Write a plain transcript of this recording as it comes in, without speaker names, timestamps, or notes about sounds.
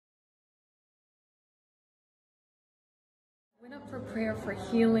Went up for prayer for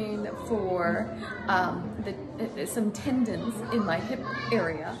healing for some tendons in my hip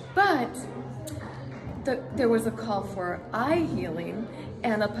area, but there was a call for eye healing,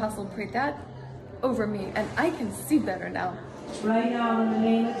 and Apostle prayed that over me, and I can see better now. Right now, in the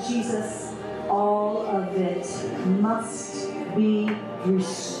name of Jesus, all of it must be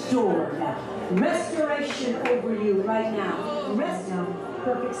restored. Restoration over you right now. Rest now,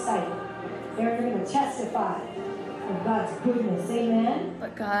 perfect sight. They're going to testify of God's goodness. Amen.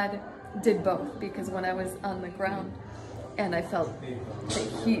 But God did both, because when I was on the ground and I felt the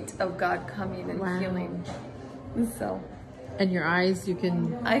heat of God coming and healing. So. And your eyes,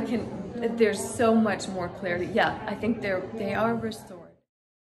 there's so much more clarity. Yeah, I think they are restored.